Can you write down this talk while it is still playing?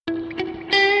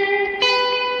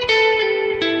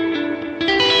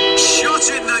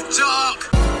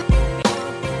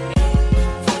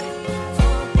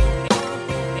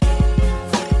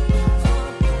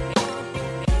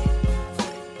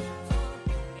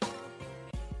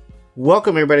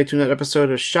Welcome everybody to another episode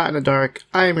of Shot in the Dark.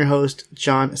 I am your host,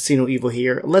 John Sino Evil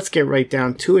here. Let's get right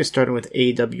down to it, starting with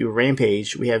AEW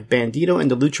Rampage. We have Bandito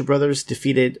and the Lucha Brothers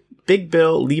defeated Big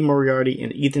Bill, Lee Moriarty,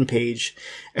 and Ethan Page.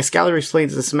 Excalibur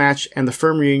explains this match and the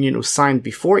firm reunion was signed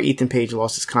before Ethan Page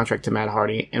lost his contract to Matt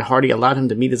Hardy, and Hardy allowed him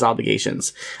to meet his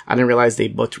obligations. I didn't realize they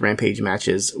booked Rampage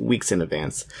matches weeks in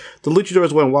advance. The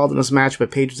Luchadors went wild in this match,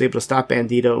 but Page was able to stop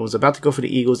Bandito and was about to go for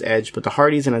the Eagle's Edge, but the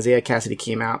Hardys and Isaiah Cassidy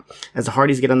came out. As the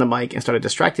Hardys get on the mic and started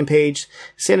distracting Page,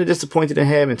 Santa disappointed in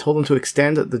him and told him to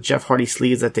extend the Jeff Hardy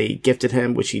sleeves that they gifted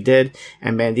him, which he did,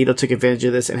 and Bandito took advantage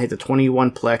of this and hit the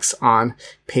 21 plex on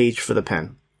Page for the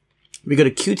pin. We go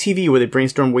to QTV where they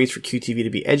brainstorm ways for QTV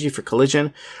to be edgy for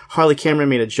Collision. Harley Cameron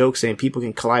made a joke saying people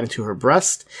can collide into her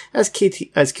breast, as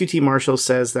QT Marshall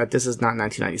says that this is not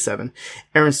 1997.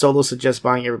 Aaron Solo suggests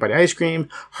buying everybody ice cream.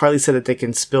 Harley said that they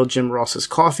can spill Jim Ross's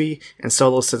coffee, and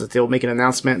Solo says that they'll make an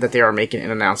announcement that they are making an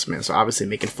announcement. So obviously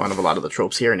making fun of a lot of the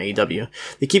tropes here in AEW.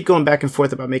 They keep going back and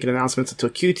forth about making announcements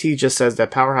until QT just says that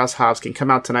Powerhouse Hobbs can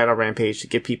come out tonight on Rampage to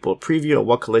give people a preview of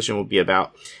what Collision will be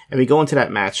about. And we go into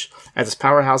that match as this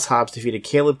Powerhouse Hobbs defeated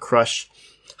Caleb Crush.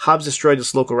 Hobbs destroyed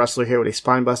this local wrestler here with a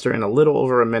spine buster in a little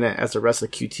over a minute as the rest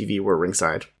of QTV were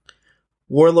ringside.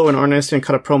 Wardlow and Arn Anderson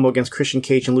cut a promo against Christian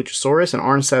Cage and Luchasaurus, and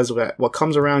Arn says that what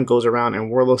comes around goes around,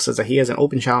 and Wardlow says that he has an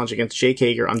open challenge against Jake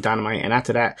Hager on Dynamite, and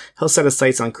after that, he'll set his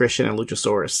sights on Christian and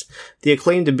Luchasaurus. The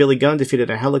Acclaimed and Billy Gunn defeated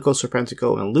Angelico,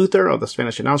 Serpentico, and Luther of the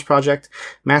Spanish Announce Project.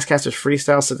 Maskcasters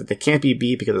Freestyle says that they can't be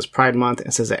beat because it's Pride Month,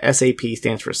 and says that SAP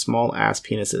stands for Small Ass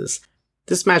Penises.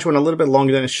 This match went a little bit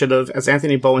longer than it should have, as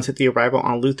Anthony Bowens hit the arrival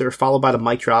on Luther, followed by the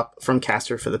mic drop from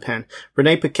Caster for the pin.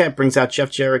 Renee Paquette brings out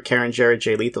Jeff Jarrett, Karen Jarrett,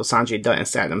 Jay Lethal, Sanjay Dutt, and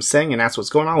Satnam Singh, and that's what's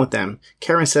going on with them.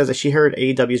 Karen says that she heard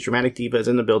AEW's Dramatic Diva is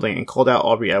in the building and called out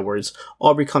Aubrey Edwards.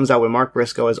 Aubrey comes out with Mark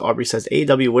Briscoe, as Aubrey says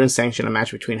AEW wouldn't sanction a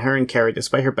match between her and Karen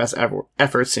despite her best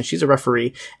efforts since she's a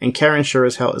referee, and Karen sure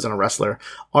as hell isn't a wrestler.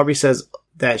 Aubrey says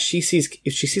that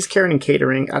if she sees Karen in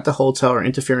catering at the hotel or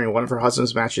interfering in one of her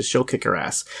husband's matches, she'll kick her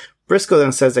ass. Briscoe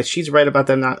then says that she's right about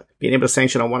them not being able to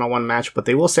sanction a one-on-one match, but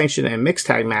they will sanction a mixed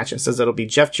tag match, and says that it'll be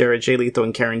Jeff Jarrett, Jay Lethal,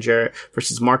 and Karen Jarrett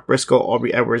versus Mark Briscoe,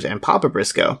 Aubrey Edwards, and Papa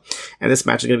Briscoe. And this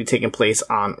match is going to be taking place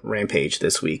on Rampage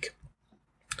this week.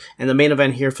 And the main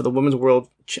event here for the Women's World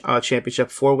Championship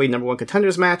 4-way number 1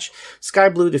 contenders match, Sky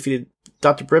Blue defeated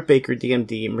Dr. Britt Baker,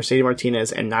 DMD, Mercedes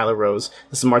Martinez, and Nyla Rose.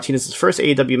 This is Martinez's first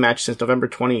AEW match since November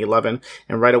 2011,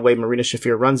 and right away Marina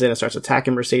Shafir runs in and starts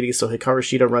attacking Mercedes, so Hikaru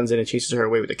Shida runs in and chases her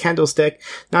away with a candlestick.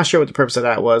 Not sure what the purpose of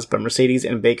that was, but Mercedes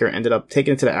and Baker ended up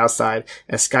taking it to the outside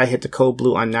as Sky hit the Code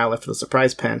Blue on Nyla for the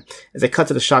surprise pin. As they cut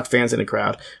to the shocked fans in the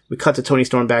crowd, we cut to Toni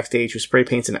Storm backstage, who spray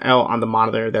paints an L on the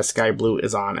monitor that Sky Blue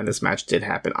is on, and this match did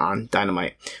happen on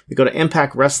Dynamite. We go to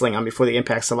Impact Wrestling. On Before the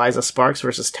Impact, Eliza Sparks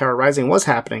versus Terra Rising was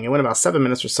happening. It went about 7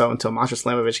 minutes or so until Masha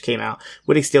Slamovich came out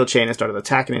with a steel chain and started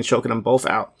attacking and choking them both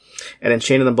out, and then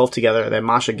chaining them both together. Then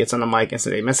Masha gets on the mic and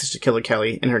sends a message to Killer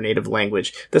Kelly in her native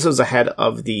language. This was ahead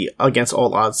of the Against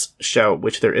All Odds show,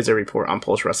 which there is a report on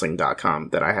PulseWrestling.com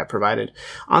that I have provided.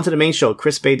 On to the main show.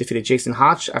 Chris Bay defeated Jason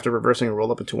Hotch after reversing a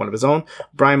roll-up into one of his own.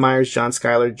 Brian Myers, John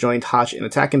Skyler joined Hotch in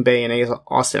attacking Bay and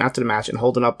Austin after the match and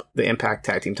holding up the Impact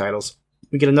Tag Team titles.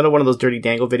 We get another one of those Dirty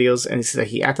Dangle videos, and he says that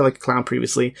he acted like a clown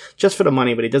previously, just for the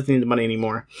money, but he doesn't need the money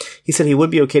anymore. He said he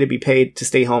would be okay to be paid to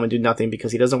stay home and do nothing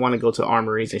because he doesn't want to go to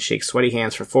armories and shake sweaty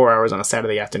hands for 4 hours on a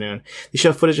Saturday afternoon. They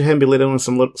show footage of him belittling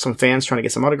some fans trying to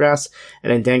get some autographs,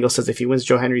 and then Dangle says if he wins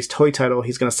Joe Henry's toy title,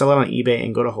 he's going to sell it on eBay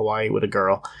and go to Hawaii with a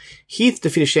girl. Heath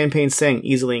defeated Champagne Singh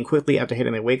easily and quickly after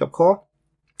hitting a wake-up call.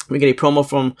 We get a promo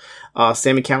from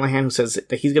Sami Callihan, who says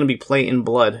that he's going to be playing in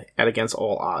blood at Against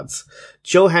All Odds.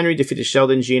 Joe Henry defeated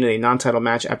Sheldon Jean in a non-title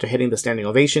match after hitting the standing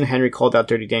ovation. Henry called out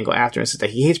Dirty Dangle after and said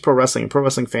that he hates pro wrestling and pro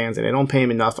wrestling fans, and they don't pay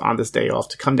him enough on this day off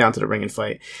to come down to the ring and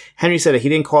fight. Henry said that he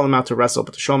didn't call him out to wrestle,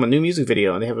 but to show him a new music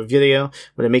video, and they have a video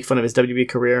where they make fun of his WWE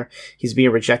career. He's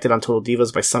being rejected on Total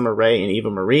Divas by Summer Rae and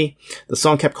Eva Marie. The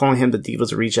song kept calling him the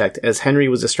Divas Reject. As Henry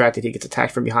was distracted, he gets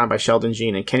attacked from behind by Sheldon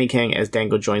Jean and Kenny King as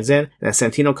Dangle joins in, and then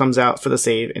Santino comes out for the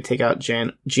save and take out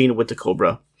Jean with the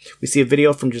Cobra. We see a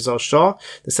video from Giselle Shaw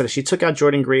that said that she took out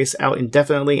Jordan Grace out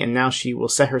indefinitely, and now she will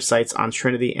set her sights on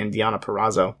Trinity and Deonna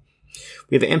Purrazzo.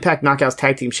 We have the Impact Knockouts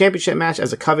Tag Team Championship match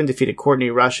as the Coven defeated Courtney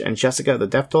Rush and Jessica the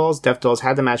Death Dolls. Death Dolls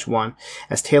had the match won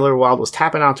as Taylor Wilde was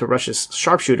tapping out to Rush's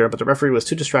sharpshooter, but the referee was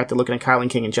too distracted looking at Kylan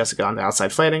King and Jessica on the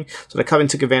outside fighting, so the Coven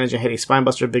took advantage and hit a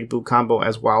spinebuster big boot combo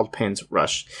as Wilde pins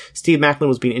Rush. Steve Macklin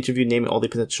was being interviewed naming all the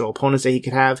potential opponents that he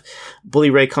could have. Bully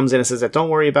Ray comes in and says that don't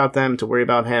worry about them, to worry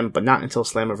about him, but not until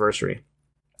Slammiversary.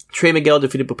 Trey Miguel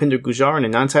defeated Bhupinder Gujjar in a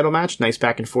non-title match. Nice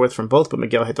back and forth from both, but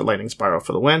Miguel hit the lightning spiral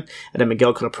for the win, and then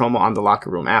Miguel cut a promo on the locker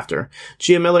room after.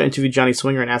 Gia Miller interviewed Johnny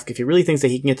Swinger and asked if he really thinks that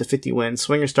he can get to 50 wins.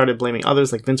 Swinger started blaming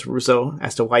others like Vince Russo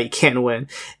as to why he can't win,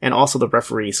 and also the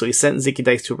referee, so he sent Zicky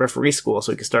Dice to a referee school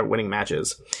so he could start winning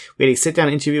matches. We had a sit-down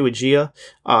interview with Gia,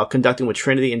 conducting with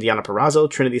Trinity and Deanna Purrazzo.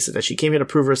 Trinity said that she came here to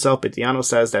prove herself, but Deanna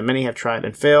says that many have tried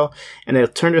and failed, and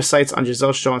they've turned their sights on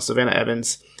Giselle Shaw and Savannah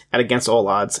Evans at against all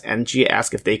odds, and Gia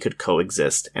asked if they could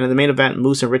coexist. And in the main event,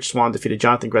 Moose and Rich Swann defeated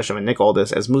Jonathan Gresham and Nick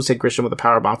Aldis, as Moose hit Gresham with a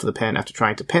powerbomb for the pin after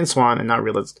trying to pin Swann and not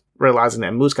realizing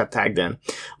that Moose got tagged in.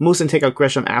 Moose then take out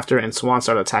Gresham after, and Swann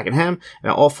started attacking him,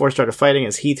 and all four started fighting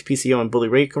as Heath, PCO, and Bully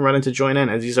Ray come running to join in,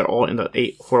 as these are all in the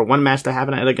 8-4-1 match that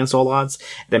happened at against all odds.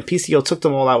 Then PCO took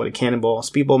them all out with a cannonball.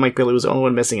 Speedball Mike Bailey was the only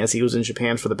one missing, as he was in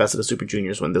Japan for the Best of the Super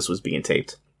Juniors when this was being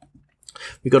taped.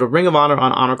 We go to Ring of Honor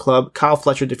on Honor Club. Kyle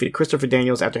Fletcher defeated Christopher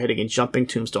Daniels after hitting a jumping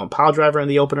tombstone piledriver in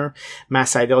the opener. Matt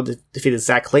Sydal defeated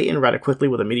Zach Clayton rather quickly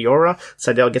with a Meteora.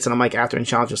 Sydal gets on the mic after and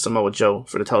challenges Samoa Joe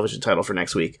for the television title for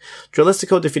next week.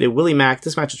 Drilistico defeated Willie Mack.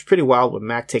 This match was pretty wild, with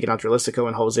Mack taking out Drilistico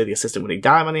and Jose the assistant with a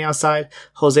dive on the outside.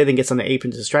 Jose then gets on the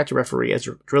apron to distract the referee as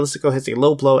Drilistico hits a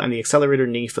low blow and the accelerator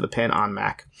knee for the pin on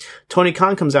Mack. Tony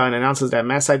Khan comes out and announces that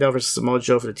Matt Sydal vs. Samoa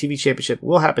Joe for the TV championship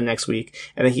will happen next week,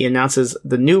 and then he announces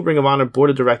the new Ring of Honor board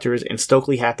of directors in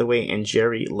Stokely Hathaway and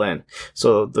Jerry Lynn.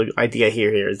 So the idea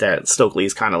here is that Stokely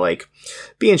is kind of like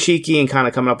being cheeky and kind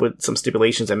of coming up with some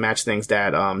stipulations and match things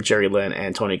that Jerry Lynn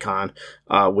and Tony Khan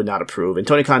would not approve. And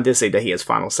Tony Khan did say that he has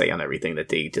final say on everything that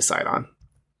they decide on.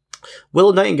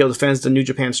 Willow Nightingale defends the New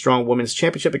Japan Strong Women's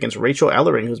Championship against Rachel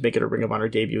Ellering, who's making a Ring of Honor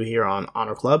debut here on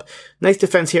Honor Club. Nice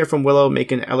defense here from Willow,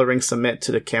 making Ellering submit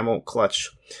to the camel clutch.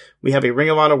 We have a Ring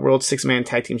of Honor World 6-Man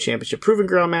Tag Team Championship Proving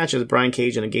Ground match as Brian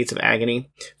Cage and the Gates of Agony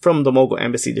from the Mogul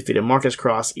Embassy defeated Marcus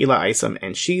Cross, Eli Isom,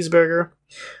 and Cheeseburger.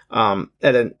 And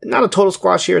then not a total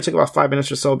squash here. It took about 5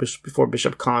 minutes or so before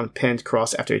Bishop Khan pinned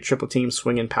Cross after a triple team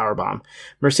swinging powerbomb.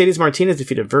 Mercedes Martinez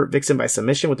defeated Vert Vixen by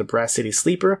submission with the Brass City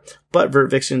Sleeper, but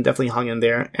Vert Vixen definitely hung in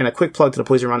there. And a quick plug to the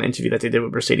Poison Round interview that they did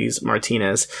with Mercedes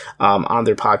Martinez on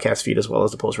their podcast feed as well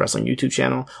as the Post Wrestling YouTube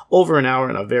channel. Over an hour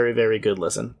and a very, very good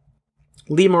listen.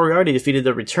 Lee Moriarty defeated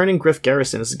the returning Griff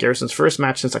Garrison. This is Garrison's first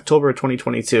match since October of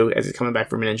 2022 as he's coming back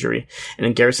from an injury, and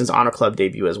in Garrison's Honor Club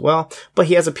debut as well, but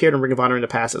he has appeared in Ring of Honor in the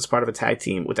past as part of a tag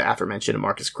team with the aforementioned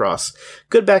Marcus Cross.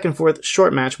 Good back and forth,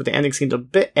 short match, but the ending seemed a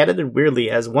bit edited weirdly,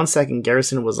 as 1 second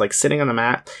Garrison was like sitting on the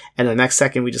mat, and the next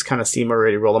second we just kind of see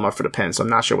Moriarty roll him up for the pin, so I'm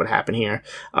not sure what happened here,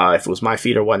 if it was my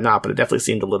feed or whatnot, but it definitely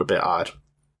seemed a little bit odd.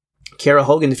 Kiera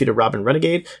Hogan defeated Robin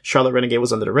Renegade. Charlotte Renegade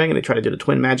was under the ring and they tried to do the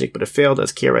twin magic, but it failed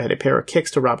as Kiera had a pair of kicks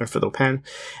to Robin for the pin.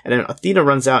 And then Athena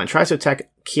runs out and tries to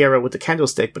attack Kiera with the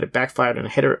candlestick, but it backfired and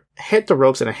hit the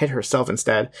ropes and it hit herself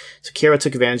instead. So Kiera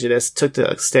took advantage of this, took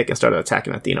the stick and started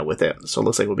attacking Athena with it. So it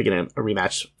looks like we'll be getting a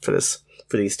rematch for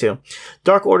these two.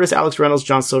 Dark Order's Alex Reynolds,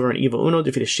 John Silver, and Eva Uno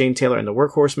defeated Shane Taylor and the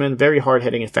Workhorsemen. Very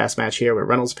hard-hitting and fast match here with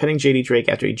Reynolds pinning JD Drake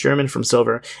after a German from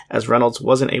Silver as Reynolds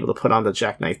wasn't able to put on the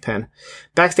jackknife pin.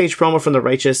 Backstage promo from the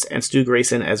Righteous and Stu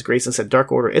Grayson as Grayson said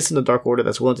Dark Order isn't the Dark Order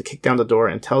that's willing to kick down the door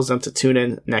and tells them to tune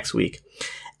in next week.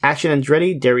 Action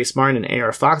Andretti, Darius Martin, and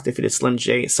AR Fox defeated Slim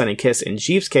J, Sonny Kiss, and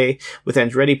Jeeves K, with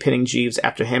Andretti pinning Jeeves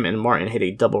after him and Martin hit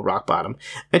a double rock bottom.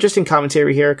 Interesting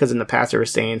commentary here, because in the past they were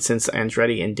saying since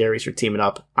Andretti and Darius are teaming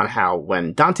up on how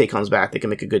when Dante comes back they can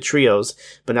make a good trios,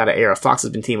 but now that AR Fox has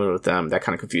been teaming with them, that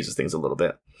kind of confuses things a little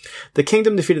bit. The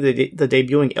Kingdom defeated the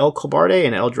debuting El Cobarde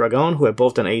and El Dragon, who had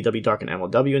both done AEW Dark and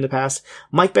MLW in the past.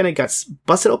 Mike Bennett got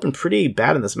busted open pretty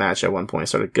bad in this match at one point,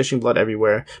 started gushing blood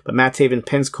everywhere, but Matt Taven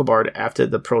pins Cobarde after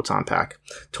the Proton Pack.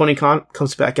 Tony Khan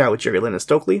comes back out with Jerry Lynn and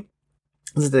Stokely.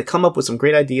 They come up with some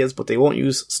great ideas, but they won't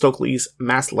use Stokely's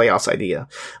mass layoffs idea.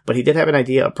 But he did have an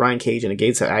idea of Brian Cage and the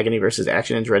Gates of Agony versus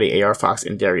Action Andretti, AR Fox,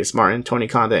 and Darius Martin. Tony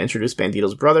Khan then introduced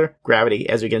Bandito's brother, Gravity,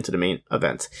 as we get into the main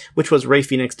event, which was Ray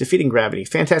Phoenix defeating Gravity.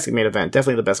 Fantastic main event,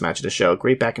 definitely the best match of the show.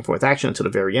 Great back and forth action until the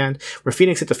very end, where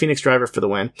Phoenix hit the Phoenix Driver for the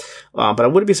win. But I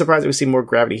wouldn't be surprised if we see more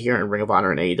Gravity here in Ring of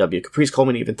Honor and AEW. Caprice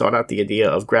Coleman even thought out the idea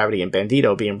of Gravity and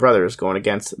Bandito being brothers going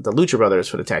against the Lucha Brothers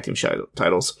for the tag team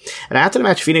titles. And after the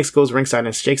match, Phoenix goes ringside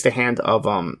and shakes the hand of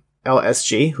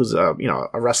LSG, who's a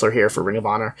wrestler here for Ring of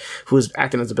Honor, who's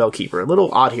acting as a bell keeper. A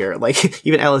little odd here. Like,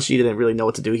 even LSG didn't really know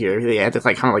what to do here. They had to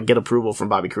kind of get approval from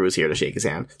Bobby Cruz here to shake his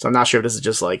hand. So I'm not sure if this is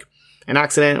just like an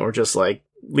accident or just like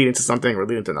leading to something or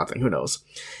leading to nothing. Who knows?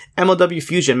 MLW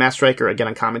Fusion, Matt Striker again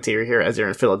on commentary here as they're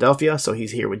in Philadelphia, so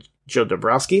he's here with Joe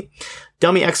Dabrowski.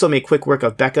 Delmi Exo made quick work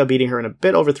of Becca, beating her in a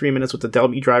bit over 3 minutes with the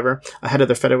Delmi driver ahead of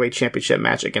the Featherweight Championship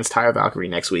match against Taya Valkyrie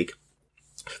next week.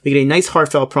 We get a nice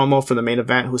heartfelt promo from the main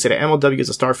event who said that MLW is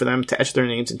a star for them to etch their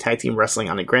names in tag team wrestling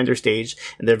on a grander stage,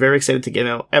 and they're very excited to give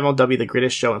MLW the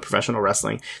greatest show in professional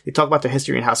wrestling. They talk about their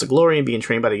history in House of Glory and being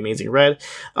trained by the Amazing Red.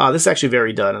 This is actually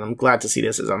very done, and I'm glad to see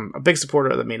this as I'm a big supporter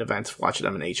of the main event, watching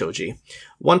them in HOG.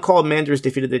 One Call Manders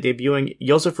defeated the debuting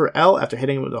Yosifer L after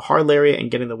hitting him with a hard lariat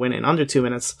and getting the win in under 2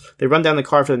 minutes. They run down the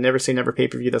card for the Never Say Never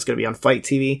pay-per-view that's going to be on Fight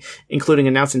TV, including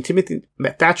announcing Timothy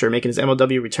Thatcher making his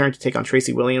MLW return to take on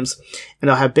Tracy Williams, and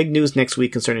they'll have big news next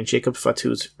week concerning Jacob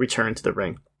Fatu's return to the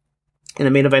ring. In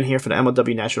the main event here for the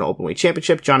MLW National Openweight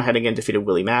Championship, John Hennigan defeated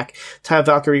Willie Mack. Taya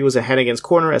Valkyrie was in Hennigan's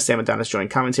corner as Sam Adonis joined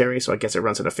commentary, so I guess it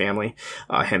runs in the family,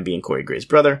 him being Corey Gray's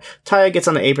brother. Taya gets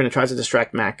on the apron and tries to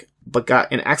distract Mack, but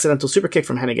got an accidental super kick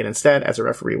from Hennigan instead. As a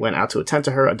referee went out to attend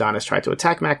to her, Adonis tried to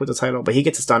attack Mack with the title, but he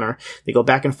gets a stunner. They go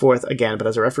back and forth again, but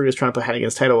as a referee was trying to put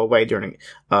Hennigan's title away during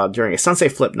a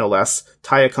sunset flip, no less,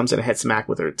 Taya comes in and hits Mack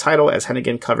with her title as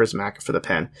Hennigan covers Mack for the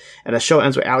pin. And the show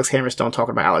ends with Alex Hammerstone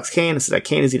talking about Alex Kane and says that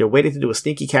Kane is either waiting to do a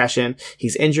sneaky cash in,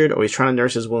 he's injured, or he's trying to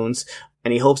nurse his wounds.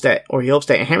 And he hopes that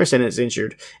Hammerstone is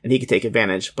injured and he can take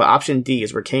advantage. But option D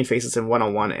is where Kane faces him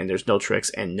one-on-one and there's no tricks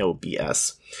and no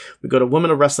BS. We go to Women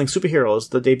of Wrestling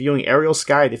Superheroes. The debuting Ariel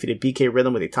Sky defeated BK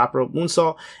Rhythm with a top rope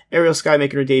moonsault. Ariel Sky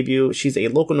making her debut. She's a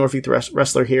local Northeast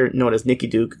wrestler here known as Nikki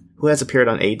Duke, who has appeared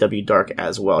on AEW Dark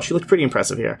as well. She looked pretty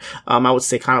impressive here. I would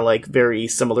say kind of like very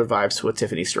similar vibes to a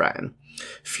Tiffany Stratton.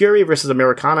 Fury versus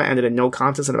Americana ended in no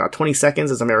contest in about 20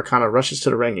 seconds as Americana rushes to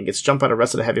the ring and gets jumped by the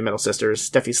rest of the Heavy Metal Sisters.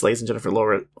 Steffi Slays and Jennifer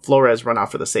Flores run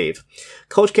out for the save.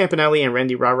 Coach Campanelli and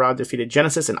Randy Rara defeated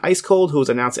Genesis and Ice Cold, who was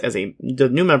announced as the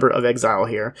new member of Exile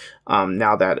here.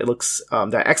 Now that it looks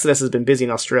that Exodus has been busy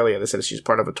in Australia, they said she's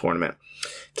part of a tournament.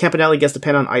 Campanelli gets the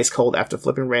pin on Ice Cold after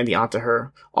flipping Randy onto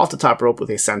her off the top rope with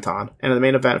a senton. And in the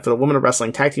main event for the Women of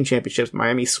Wrestling Tag Team Championships,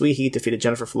 Miami Sweet Heat defeated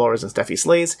Jennifer Flores and Steffi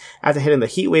Slays after hitting the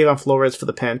Heat Wave on Flores for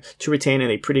the pin to retain in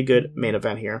a pretty good main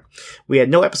event here. We had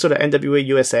no episode of NWA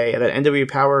USA, and then NWA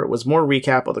Power was more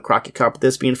recap of the Crockett Cup,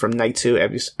 this being from night 2,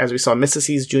 as we saw Mr.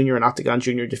 C's Jr. and Octagon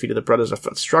Jr. defeated the Brothers of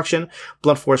Destruction.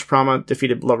 Blunt Force Prama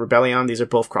defeated Blood Rebellion. These are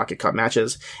both Crockett Cup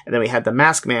matches. And then we had the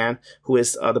Masked Man, who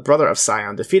is the brother of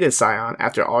Scion, defeated Scion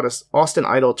after Austin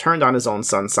Idol turned on his own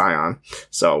son, Scion.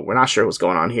 So we're not sure what's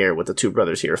going on here with the two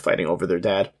brothers here fighting over their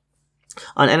dad.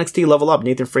 On NXT Level Up,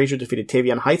 Nathan Frazier defeated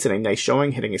Tavion Heights in a nice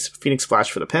showing, hitting a Phoenix Splash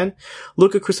for the pin.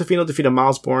 Luca Crucifino defeated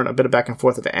Miles Bourne, a bit of back and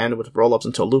forth at the end with roll-ups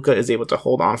until Luca is able to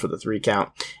hold on for the 3 count.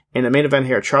 In the main event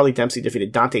here, Charlie Dempsey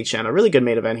defeated Dante Chen, a really good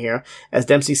main event here, as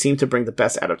Dempsey seemed to bring the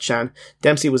best out of Chen.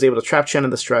 Dempsey was able to trap Chen in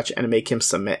the stretch and make him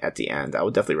submit at the end. I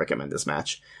would definitely recommend this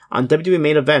match. On WWE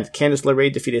main event, Candice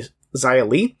LeRae defeated Xia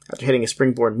Li after hitting a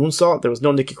springboard moonsault. There was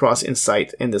no Nikki Cross in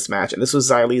sight in this match, and this was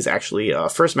Xia Li's actually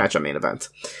first match on main event.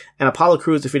 And Apollo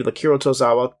Crews defeated Akira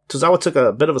Tozawa. Tozawa took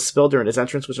a bit of a spill during his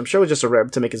entrance, which I'm sure was just a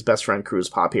rib to make his best friend Crews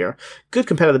pop here. Good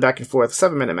competitive back and forth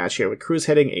 7-minute match here with Crews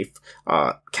catching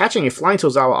a flying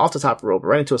Tozawa off the top rope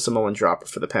right into a Samoan drop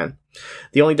for the pin.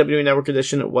 The only WWE Network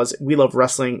edition was We Love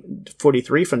Wrestling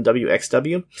 43 from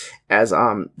WXW, as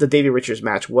the Davey Richards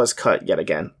match was cut yet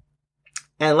again.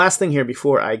 And last thing here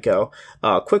before I go,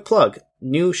 quick plug.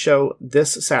 New show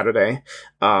this Saturday.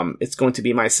 It's going to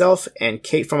be myself and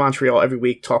Kate from Montreal every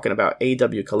week talking about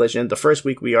AEW Collision. The first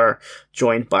week we are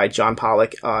joined by John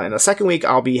Pollock. And the second week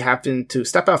I'll be having to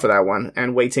step out for that one,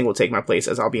 and Wei Ting will take my place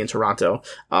as I'll be in Toronto,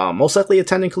 most likely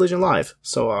attending Collision Live.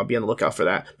 So I'll be on the lookout for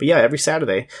that. But yeah, every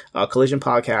Saturday, Collision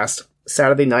podcast.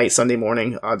 Saturday night, Sunday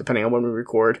morning, depending on when we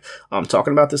record,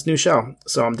 talking about this new show.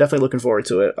 So I'm definitely looking forward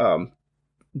to it.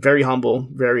 Very humble,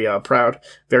 very proud,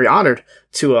 very honored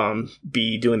to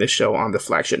be doing this show on the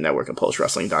flagship network of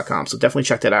postwrestling.com. So definitely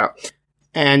check that out.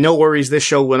 And no worries, this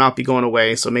show will not be going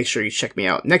away, so make sure you check me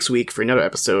out next week for another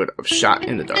episode of Shot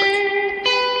in the Dark.